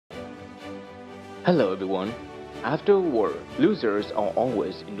Hello everyone. After war, losers are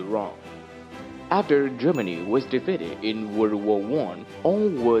always in the wrong. After Germany was defeated in World War I, all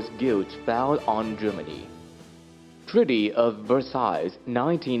war's guilt fell on Germany. Treaty of Versailles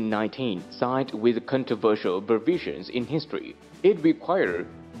 1919 signed with controversial provisions in history. It required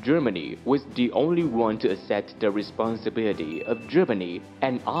Germany was the only one to accept the responsibility of Germany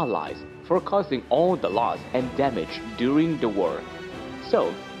and allies for causing all the loss and damage during the war.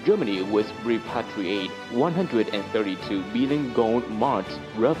 So, Germany was repatriate 132 billion gold marks,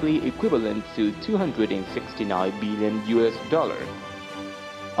 roughly equivalent to 269 billion US dollar.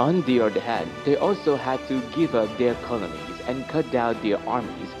 On the other hand, they also had to give up their colonies and cut down their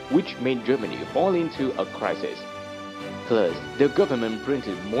armies, which made Germany fall into a crisis. Plus, the government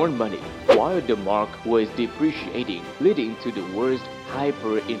printed more money, while the mark was depreciating, leading to the worst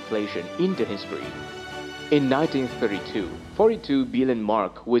hyperinflation in the history. In 1932, 42 billion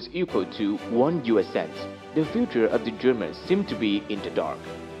mark was equal to 1 US cent. The future of the Germans seemed to be in the dark.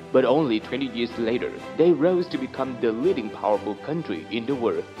 But only 20 years later, they rose to become the leading powerful country in the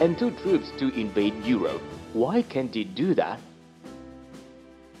world and took troops to invade Europe. Why can't they do that?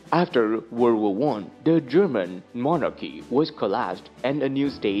 After World War I, the German monarchy was collapsed and a new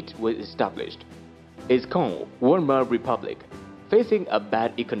state was established. It's called Weimar Republic. Facing a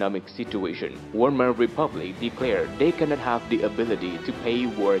bad economic situation, Weimar Republic declared they cannot have the ability to pay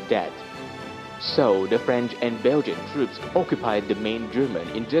war debt. So the French and Belgian troops occupied the main German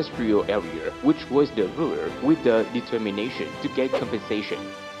industrial area, which was the ruler, with the determination to get compensation.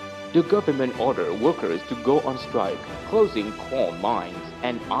 The government ordered workers to go on strike, closing coal mines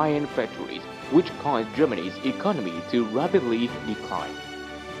and iron factories, which caused Germany's economy to rapidly decline.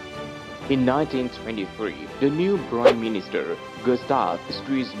 In 1923, the new Prime Minister, Gustav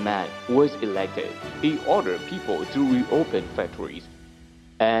Stresemann, was elected. He ordered people to reopen factories,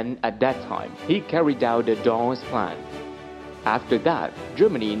 and at that time, he carried out the Dawes Plan. After that,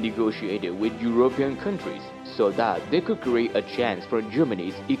 Germany negotiated with European countries so that they could create a chance for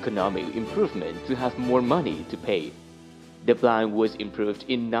Germany's economic improvement to have more money to pay. The plan was improved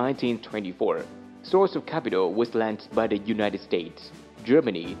in 1924. Source of capital was lent by the United States.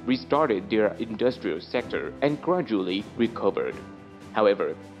 Germany restarted their industrial sector and gradually recovered.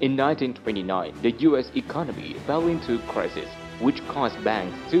 However, in 1929, the US economy fell into crisis, which caused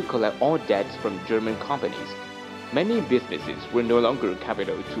banks to collect all debts from German companies. Many businesses were no longer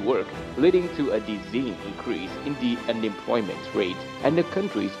capable to work, leading to a dizzying increase in the unemployment rate, and the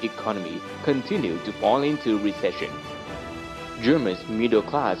country's economy continued to fall into recession. Germany's middle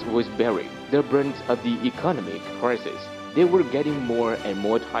class was bearing the brunt of the economic crisis. They were getting more and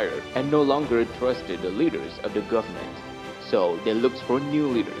more tired and no longer trusted the leaders of the government. So they looked for new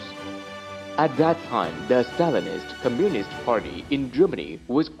leaders. At that time, the Stalinist Communist Party in Germany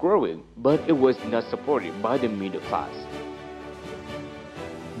was growing, but it was not supported by the middle class.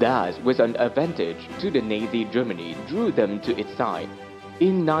 That was an advantage to the Nazi Germany drew them to its side.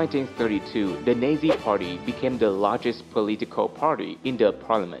 In 1932, the Nazi Party became the largest political party in the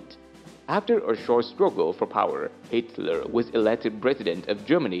parliament. After a short struggle for power, Hitler was elected president of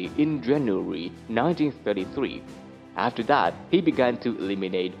Germany in January 1933. After that, he began to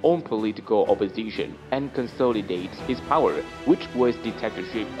eliminate all political opposition and consolidate his power, which was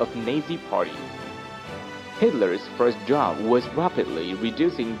dictatorship of Nazi Party. Hitler's first job was rapidly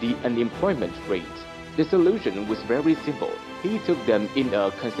reducing the unemployment rate. The solution was very simple. He took them in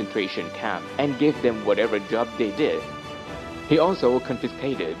a concentration camp and gave them whatever job they did. He also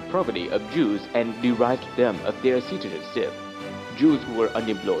confiscated property of Jews and deprived them of their citizenship. Jews were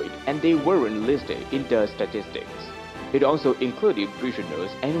unemployed and they weren't listed in the statistics. It also included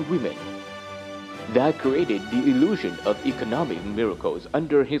prisoners and women. That created the illusion of economic miracles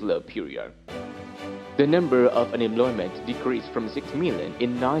under Hitler period. The number of unemployment decreased from 6 million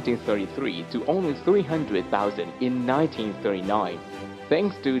in 1933 to only 300,000 in 1939.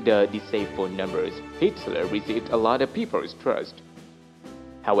 Thanks to the deceitful numbers, Hitler received a lot of people's trust.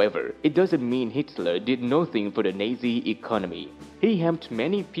 However, it doesn't mean Hitler did nothing for the Nazi economy. He helped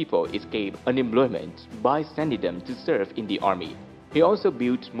many people escape unemployment by sending them to serve in the army. He also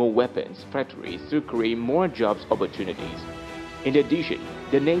built more weapons factories to create more jobs opportunities. In addition,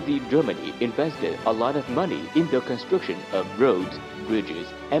 the Nazi Germany invested a lot of money in the construction of roads, bridges,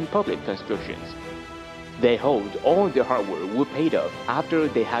 and public constructions. They hoped all their hard work would pay off after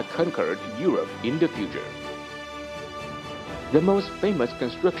they had conquered Europe in the future. The most famous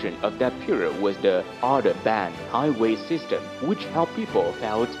construction of that period was the Autobahn highway system, which helped people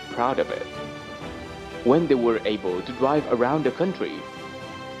felt proud of it when they were able to drive around the country.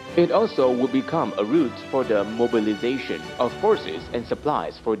 It also would become a route for the mobilization of forces and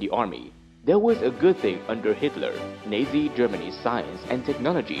supplies for the army. There was a good thing under Hitler. Nazi Germany's science and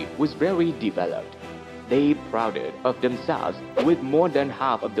technology was very developed. They prouded of themselves with more than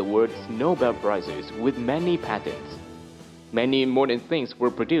half of the world's Nobel Prizes with many patents. Many modern things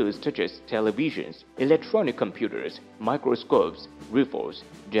were produced such as televisions, electronic computers, microscopes, rifles,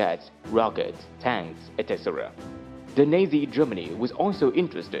 jets, rockets, tanks, etc. The Nazi Germany was also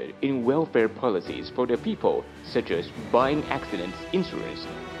interested in welfare policies for the people, such as buying accident insurance.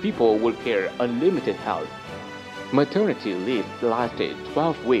 People would care unlimited health. Maternity leave lasted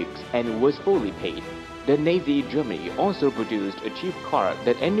 12 weeks and was fully paid. The Nazi Germany also produced a cheap car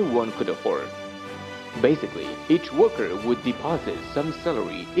that anyone could afford. Basically, each worker would deposit some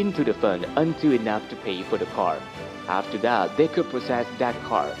salary into the fund until enough to pay for the car. After that, they could possess that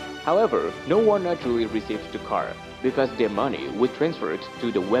car. However, no one actually received the car because their money was transferred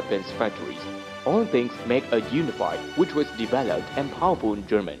to the weapons factories. All things make a unified, which was developed and powerful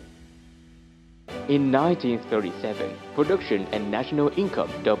German. In 1937, production and national income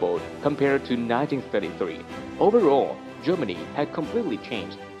doubled compared to 1933. Overall, Germany had completely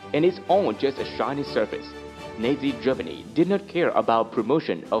changed, and it's all just a shiny surface. Nazi Germany did not care about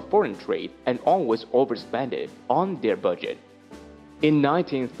promotion of foreign trade and always overspent on their budget. In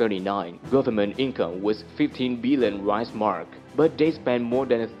 1939, government income was 15 billion Reichsmark, but they spent more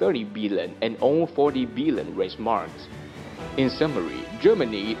than 30 billion and owned 40 billion Reichsmarks. In summary,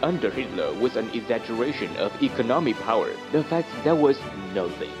 Germany under Hitler was an exaggeration of economic power. The fact there was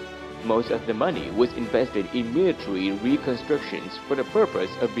nothing. Most of the money was invested in military reconstructions for the purpose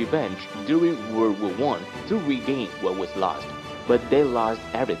of revenge during World War I to regain what was lost. But they lost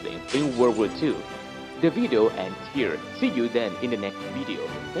everything in World War II. The video ends here. See you then in the next video.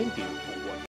 Thank you.